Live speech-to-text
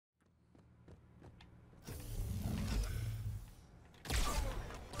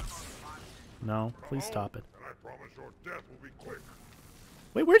No, please stop it. And I promise your death will be quick.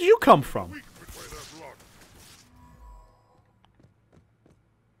 Wait, where'd you come from? Weak betray their blood.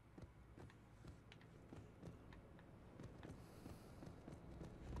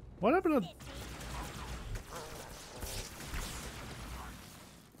 What happened to...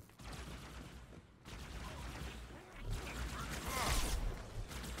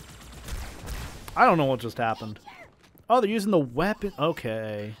 I don't know what just happened. Oh, they're using the weapon.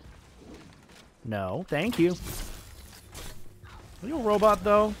 Okay. No, thank you. Are you a robot,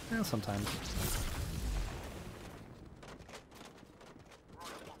 though? Yeah, sometimes.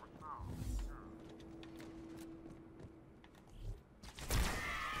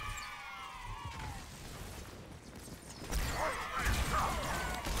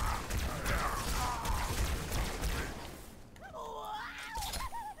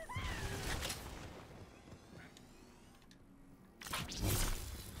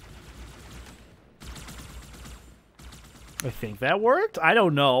 I think that worked? I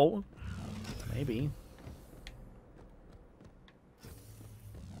don't know. Maybe.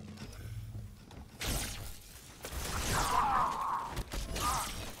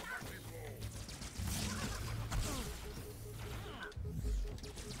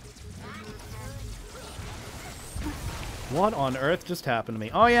 What on earth just happened to me?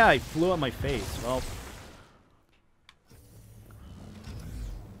 Oh yeah, I flew at my face. Well...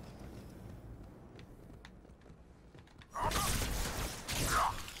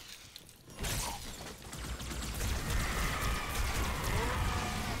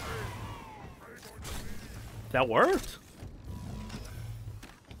 That worked?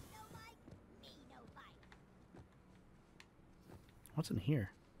 What's in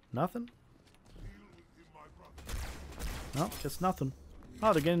here? Nothing? No, just nothing.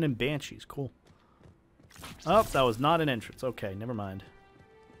 Oh, they're getting in banshees. Cool. Oh, that was not an entrance. Okay, never mind.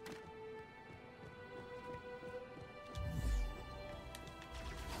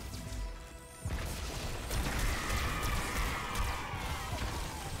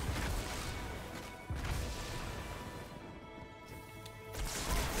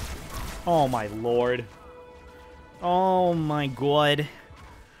 Oh my lord. Oh my god.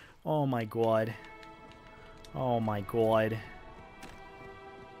 Oh my god. Oh my god.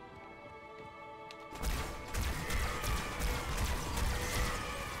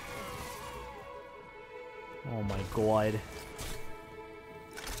 Oh my god.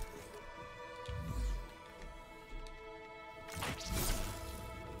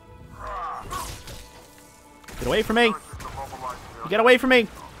 Get away from me! You get away from me!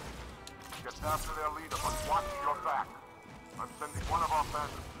 After their leader, but watch your back. I'm sending one of our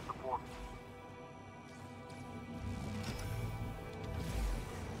bandits to support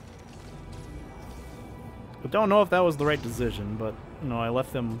you. I don't know if that was the right decision, but, you know, I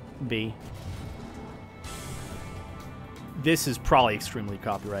left them be. This is probably extremely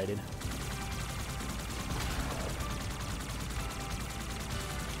copyrighted.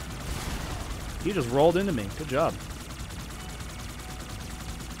 You just rolled into me. Good job.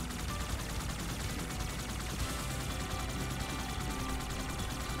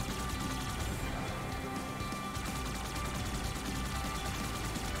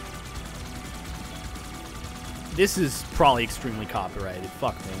 This is probably extremely copyrighted.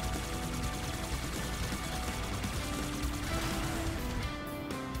 Fuck me.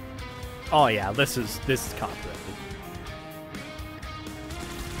 Oh yeah, this is copyrighted.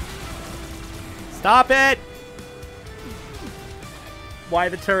 Stop it! Why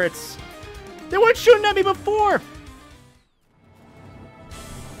the turrets? They weren't shooting at me before!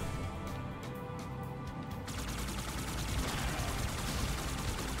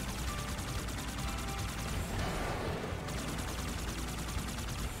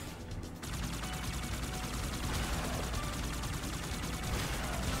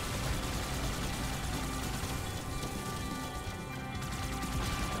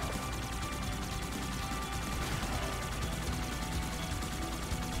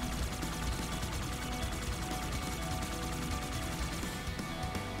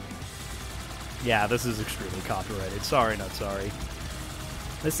 Yeah, this is extremely copyrighted. Sorry, not sorry.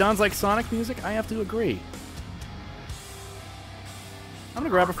 This sounds like Sonic music? I have to agree. I'm gonna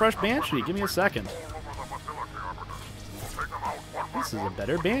grab a fresh Banshee. Give me a second. This is a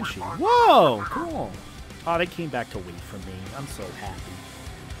better Banshee. Whoa! Cool. Oh, they came back to wait for me. I'm so happy.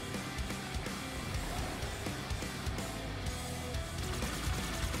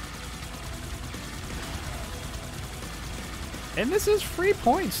 And this is free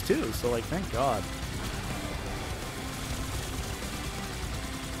points, too, so, like, thank God.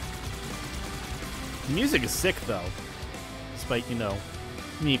 The music is sick, though. Despite, you know,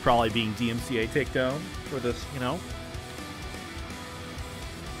 Me probably being DMCA takedown for this, you know.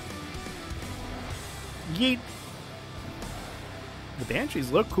 Yeet. The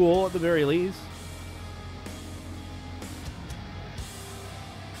Banshees look cool at the very least.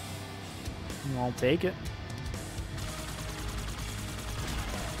 I'll take it.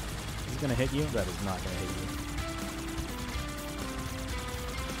 Is he gonna hit you? That is not gonna hit you.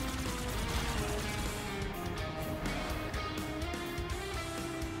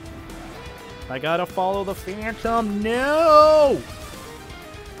 I gotta follow the Phantom. No!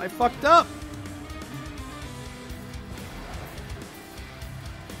 I fucked up.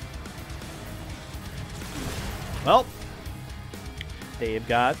 Well, they've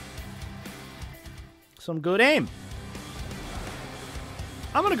got some good aim.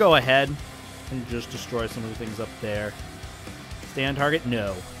 I'm gonna go ahead and just destroy some of the things up there. Stay on target?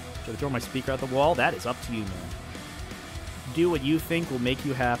 No. Should I throw my speaker at the wall? That is up to you, man. Do what you think will make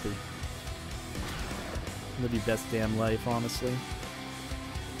you happy. Live your best damn life, honestly.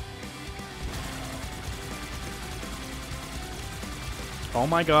 Oh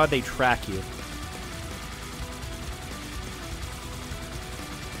my god, they track you.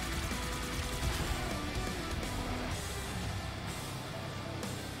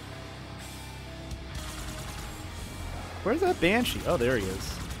 Where's that Banshee? Oh, there he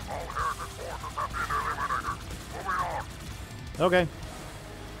is. All heretic forces have been eliminated. Moving on. Okay.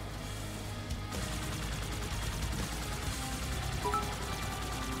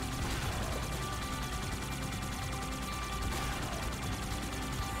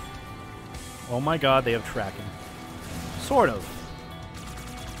 Oh my god, they have tracking. Sort of.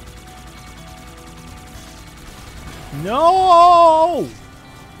 No!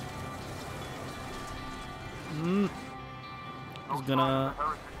 I was gonna...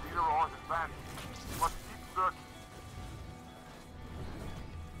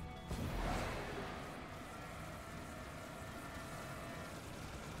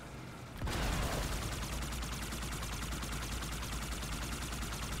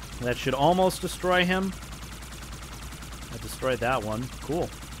 That should almost destroy him. I destroyed that one. Cool.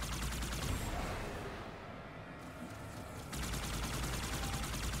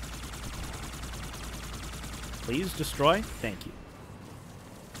 Please destroy. Thank you.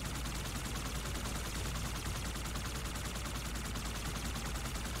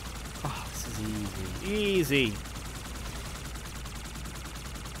 Oh, this is easy. Easy.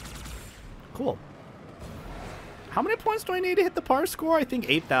 Cool. How many points do I need to hit the par score? I think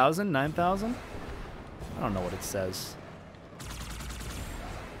 8,000, 9,000? I don't know what it says.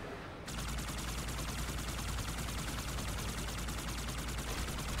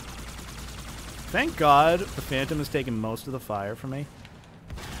 Thank God the Phantom has taken most of the fire from me.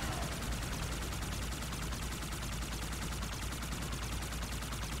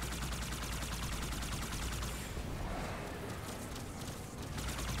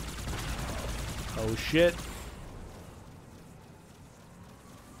 Oh shit.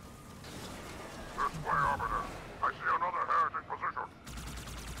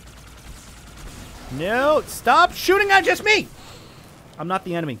 No, stop shooting at just me! I'm not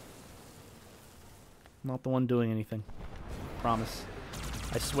the enemy. I'm not the one doing anything. Promise.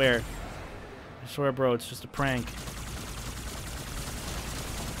 I swear. I swear, bro, it's just a prank.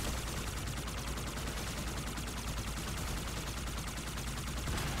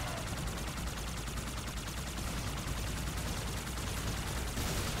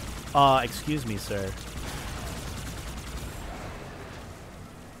 Excuse me, sir.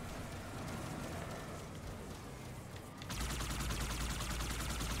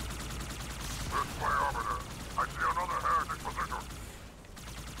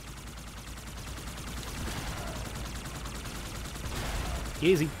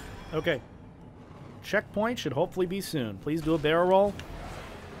 Easy. Okay. Checkpoint should hopefully be soon. Please do a barrel roll.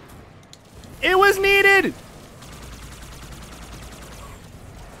 It was needed!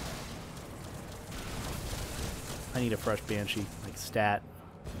 I need a fresh Banshee, like stat.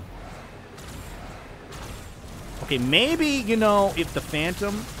 Okay, maybe, you know, if the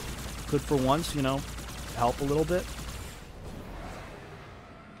Phantom could for once, you know, help a little bit.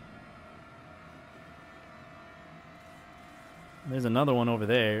 There's another one over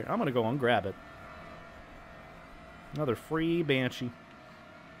there. I'm gonna go and grab it. Another free Banshee.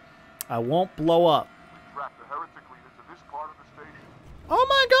 I won't blow up. Track the heretic leader to this part of the station. Oh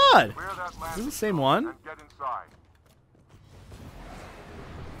my god! Clear that land Is this the same one? and get inside.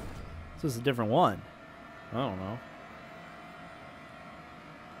 This is a different one. I don't know.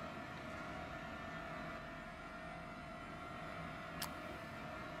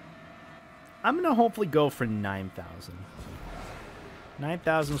 I'm gonna hopefully go for 9,000.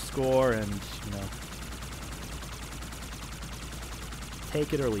 9,000 score and, you know,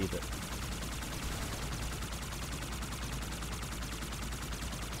 take it or leave it.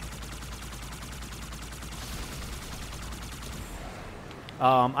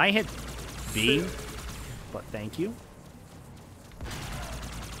 I hit B, but thank you.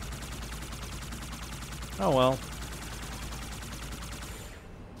 Oh well.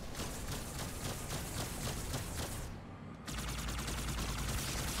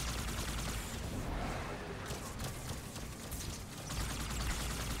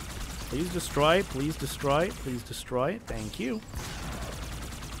 Please destroy, please destroy, please destroy. Thank you.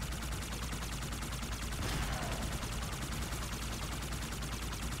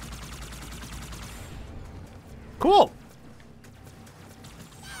 Cool!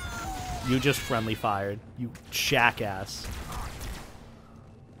 You just friendly fired. You jackass.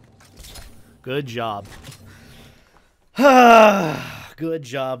 Good job. Good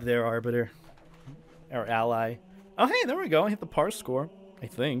job there, Arbiter. Our ally. Oh, hey, there we go. I hit the parse score, I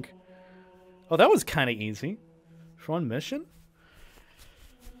think. Oh, that was kind of easy. For one mission?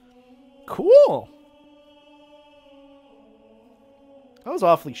 Cool! That was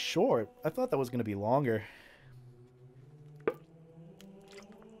awfully short. I thought that was going to be longer.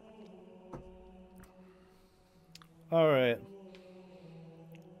 Alright.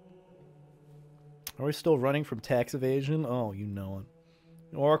 Are we still running from tax evasion? Oh, you know it.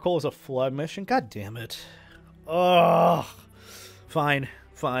 Oracle is a flood mission? God damn it. Ugh. Fine.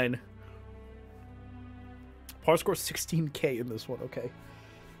 Fine. Par score 16k in this one. Okay.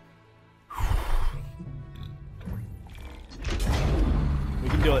 We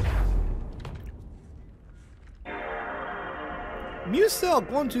can do it.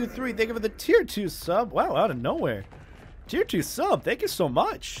 Muselk123, thank you for the tier 2 sub. Wow, out of nowhere. Tier 2 sub, thank you so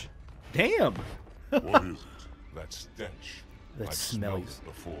much. Damn. What is it? That stench. That smelly.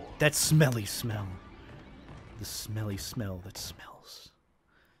 Before. That smelly smell. The smelly smell that smells.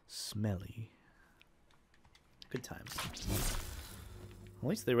 Smelly. Good times. At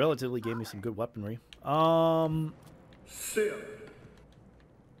least they relatively gave me some good weaponry. Sim.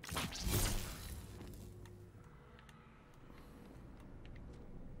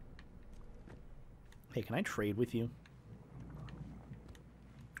 Hey, can I trade with you?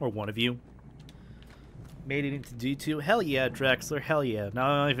 Or one of you? Made it into D2? Hell yeah, Drexler, hell yeah.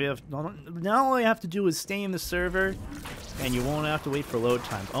 Now all I have to do is stay in the server, and you won't have to wait for load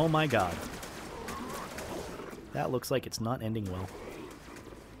times. Oh my god. That looks like it's not ending well.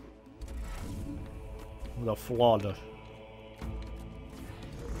 The flood.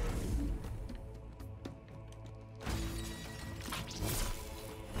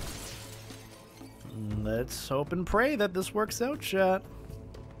 Let's hope and pray that this works out, chat.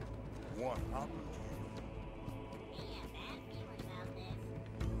 One opportunity.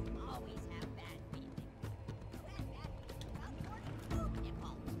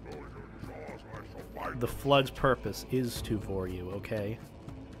 The flood's purpose is to vor you, okay?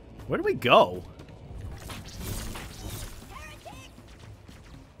 Where do we go?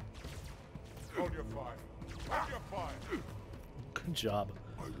 Hold your fire. Hold your fire. Good job.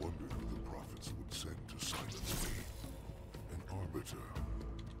 I wondered who the prophets would send to silence me. An arbiter,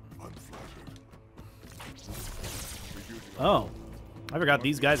 unflattered. Oh. I forgot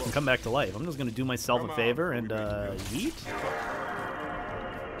these guys can come back to life. I'm just gonna do myself a favor and, yeet.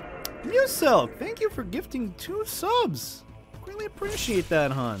 Muselk, thank you for gifting 2 subs. Really appreciate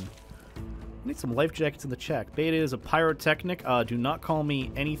that, hon. I need some life jackets in the check. Beta is a pyrotechnic. Do not call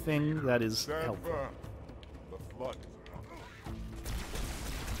me anything that is helpful. The flood is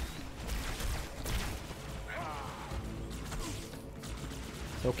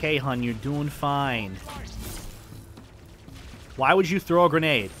It's okay, hun. You're doing fine. Why would you throw a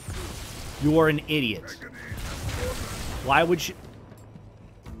grenade? You are an idiot. Why would you...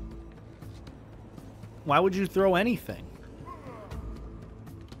 Why would you throw anything?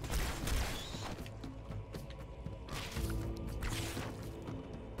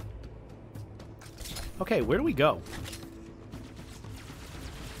 Okay, where do we go?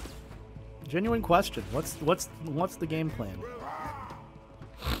 Genuine question. What's the game plan?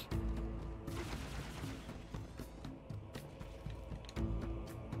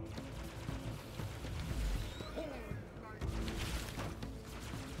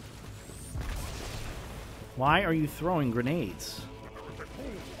 Why are you throwing grenades?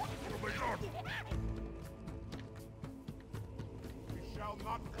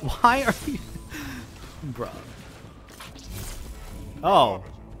 Why are you... Bruh. Oh.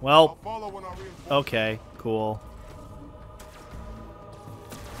 Well. Okay. Cool.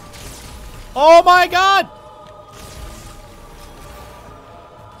 Oh my god!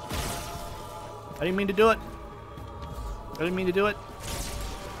 I didn't mean to do it. I didn't mean to do it.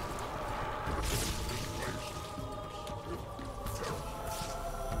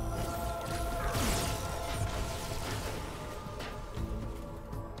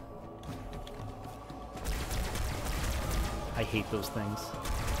 I hate those things.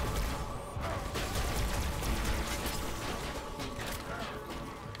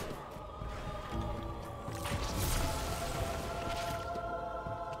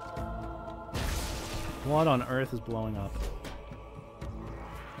 What on earth is blowing up?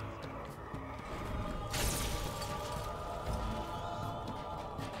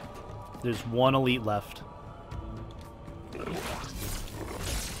 There's one elite left.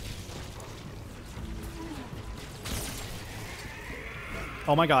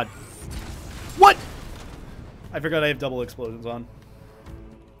 Oh my god. What? I forgot I have double explosions on.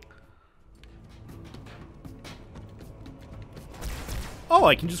 Oh,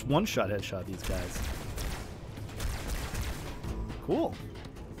 I can just one-shot headshot these guys. Cool.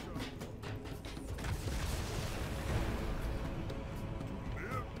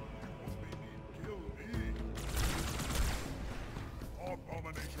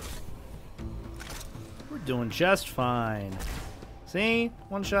 We're doing just fine. See?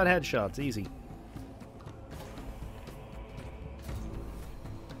 One-shot headshots. Easy.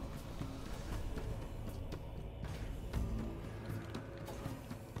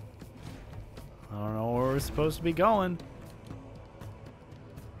 I don't know where we're supposed to be going.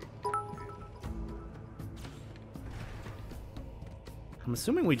 I'm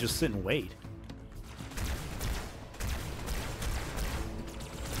assuming we just sit and wait.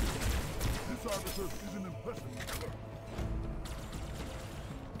 This officer is an impressive killer.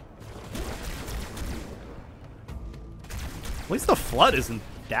 At least the flood isn't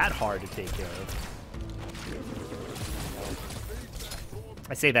that hard to take care of.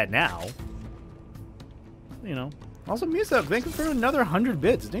 I say that now. You know. Also, Musa, thank you for another 100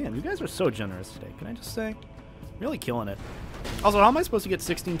 bits. Damn, you guys are so generous today. Can I just say? Really killing it. Also, how am I supposed to get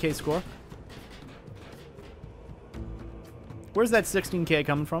 16k score? Where's that 16k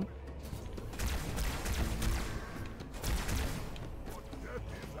coming from?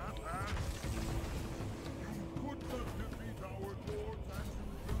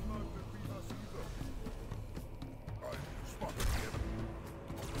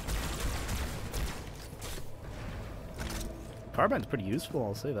 Carbine's pretty useful,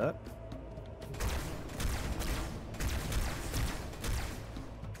 I'll say that.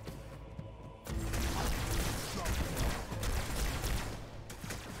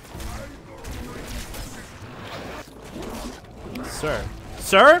 Sir.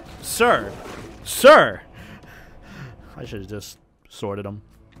 Sir? Sir. Sir! I should have just sorted them.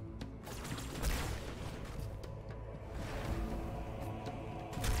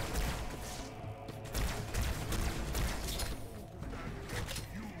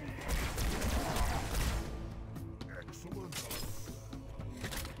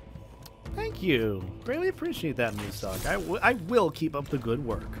 Thank you. Greatly appreciate that, Musak. I will keep up the good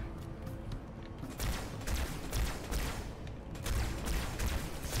work.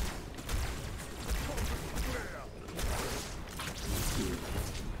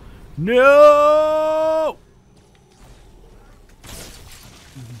 No!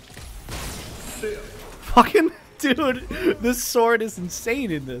 Fucking dude, this sword is insane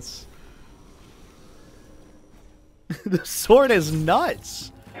in this. The sword is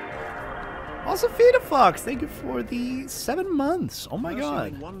nuts. Also, Feta Fox, thank you for the 7 months. Oh my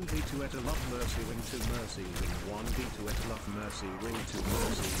god. 1v2 at a love mercy wing 2 mercy wing 1v2 at a love mercy wing 2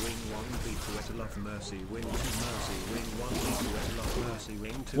 mercy wing 1v2 at a love mercy wing 2 mercy wing 1v2 at a love mercy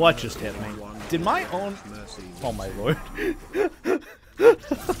wing 2. What just hit me? Did my own... Oh my lord.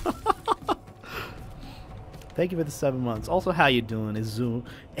 Thank you for the 7 months. Also, how you doing,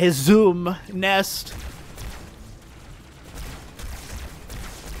 Izum Nest?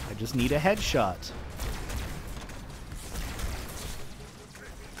 I just need a headshot.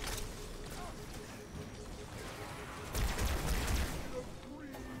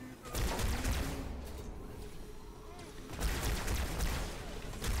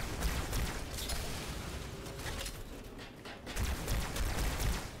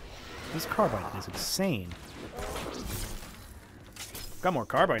 This carbine is insane. Got more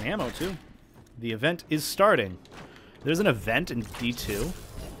carbine ammo too. The event is starting. There's an event in D2.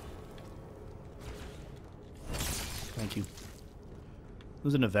 Thank you.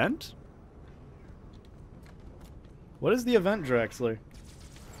 There's an event? What is the event, Drexler?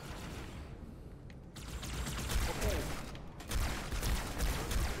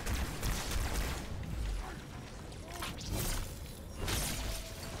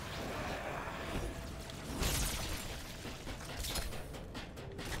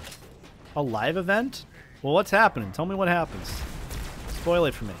 A live event? Well, what's happening? Tell me what happens. Spoil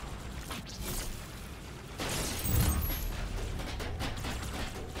it for me.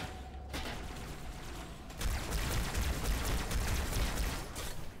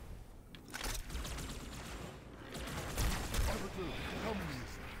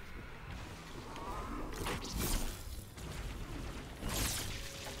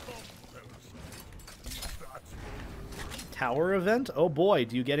 Tower event? Oh boy,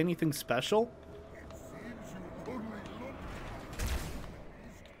 do you get anything special?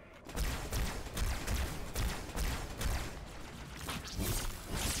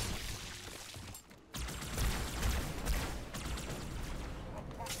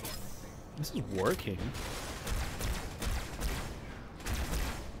 This is working.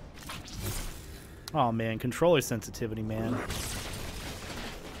 Oh man, controller sensitivity, man.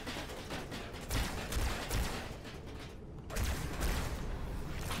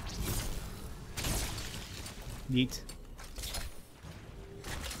 Neat.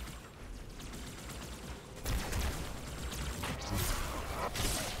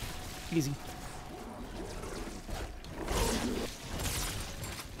 Easy.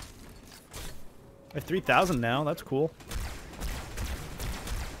 I have 3,000 now. That's cool.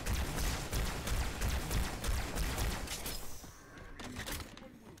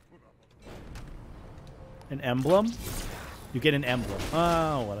 An emblem? You get an emblem.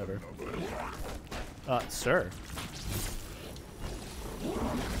 Oh, whatever. Sir.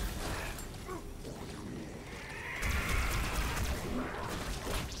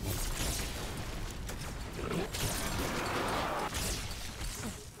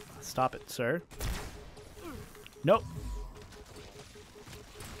 Stop it, sir. Nope.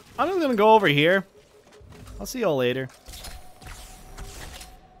 I'm just gonna go over here. I'll see y'all later.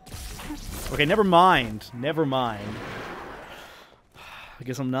 Okay, never mind. Never mind. I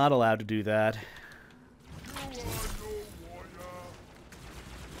guess I'm not allowed to do that.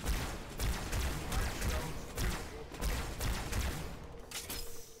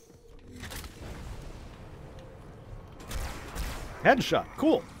 Headshot.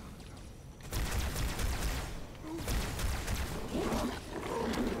 Cool.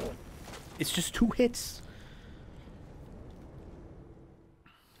 It's just 2 hits.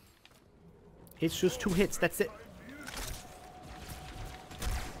 It's just 2 hits. That's it.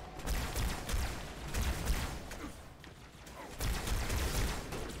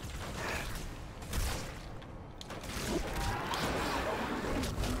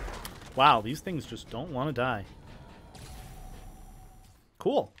 Wow, these things just don't want to die.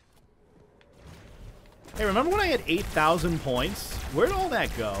 Cool. Hey, remember when I had 8,000 points? Where'd all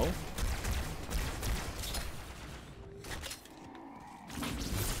that go?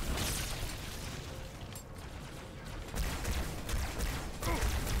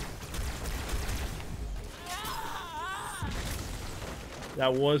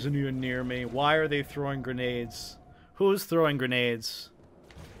 That wasn't even near me. Why are they throwing grenades? Who's throwing grenades?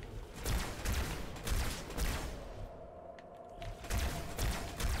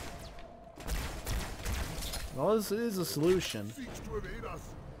 Well, this is a solution.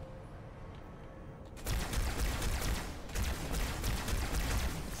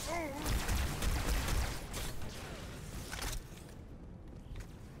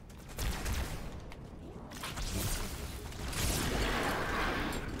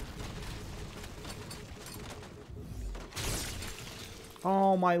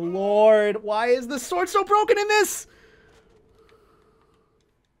 Oh my lord, why is the sword so broken in this?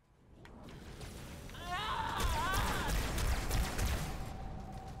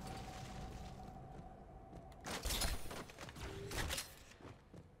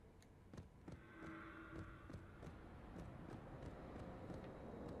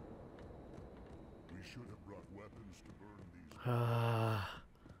 We should have brought weapons to burn these. How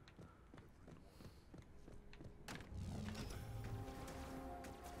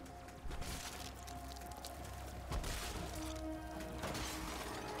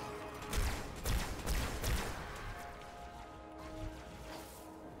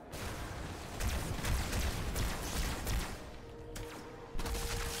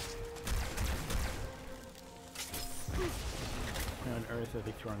on earth are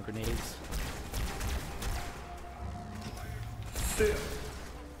they throwing grenades?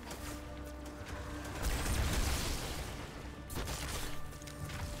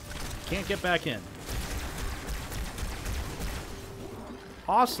 Can't get back in.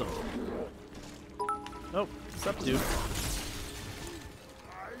 Awesome. Oh, what's up, dude? I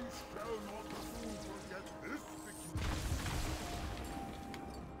shall not forget this victory.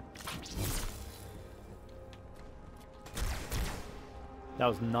 That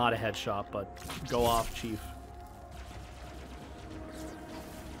was not a headshot, but go off, Chief.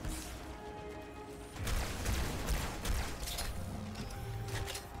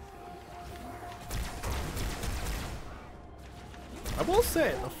 I will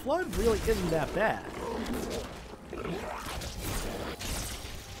say, the flood really isn't that bad.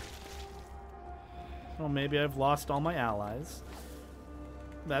 Well, maybe I've lost all my allies.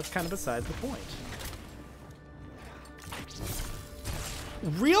 That's kind of besides the point.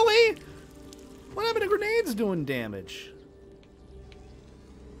 Really? What happened to grenades doing damage?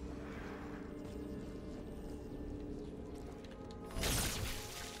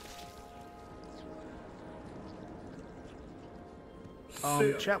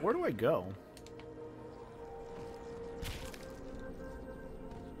 Chat, where do I go?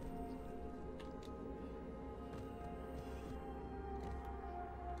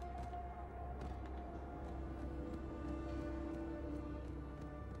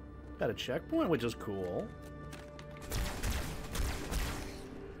 Got a checkpoint, which is cool.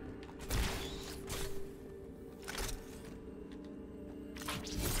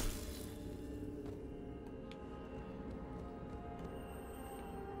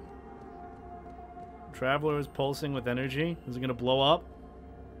 Traveler is pulsing with energy. Is it gonna blow up?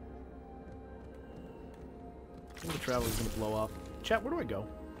 I think the Traveler's gonna blow up. Chat, where do I go?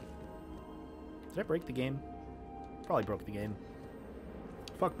 Did I break the game? Probably broke the game.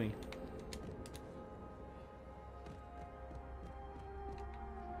 Fuck me.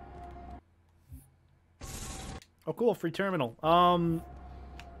 Oh, cool. Free terminal.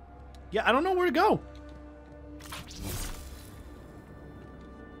 Yeah, I don't know where to go.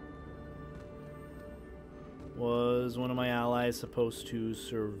 Was one of my allies supposed to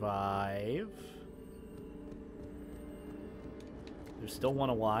survive? There's still one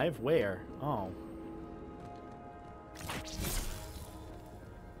alive? Where? Oh.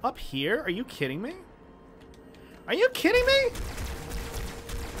 Up here? Are you kidding me? Are you kidding me?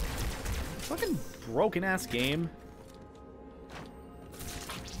 Fucking broken ass game.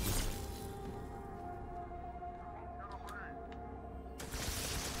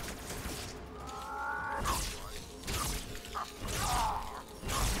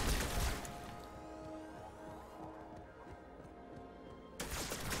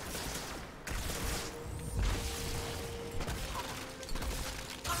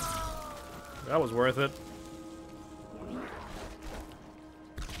 That was worth it.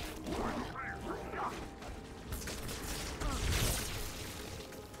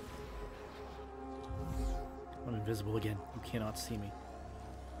 I'm invisible again. You cannot see me.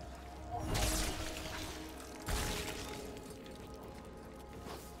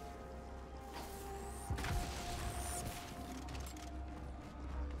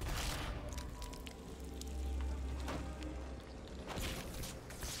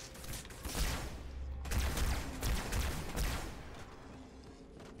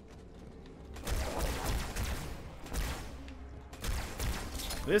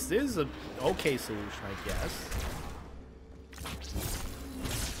 This is an okay solution, I guess.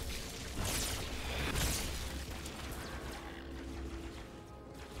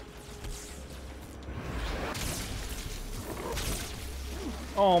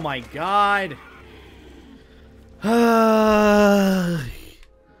 Oh my god.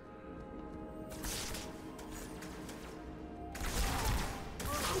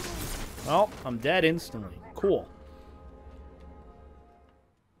 Well, I'm dead instantly. Cool.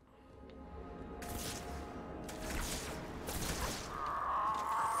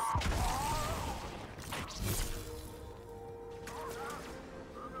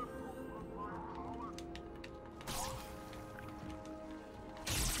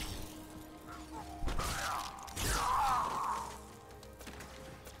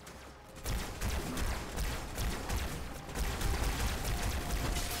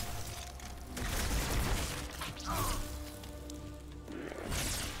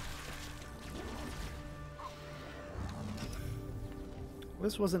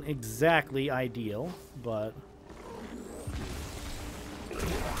 This wasn't exactly ideal, but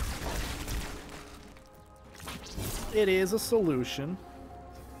it is a solution.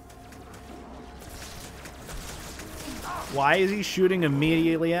 Why is he shooting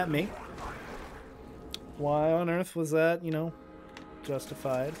immediately at me? Why on earth was that, you know,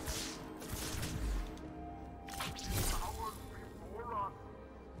 justified?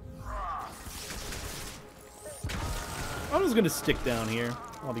 I'm just gonna stick down here,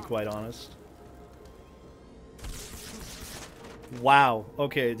 I'll be quite honest. Wow,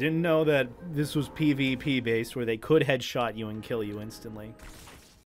 okay, didn't know that this was PvP based where they could headshot you and kill you instantly.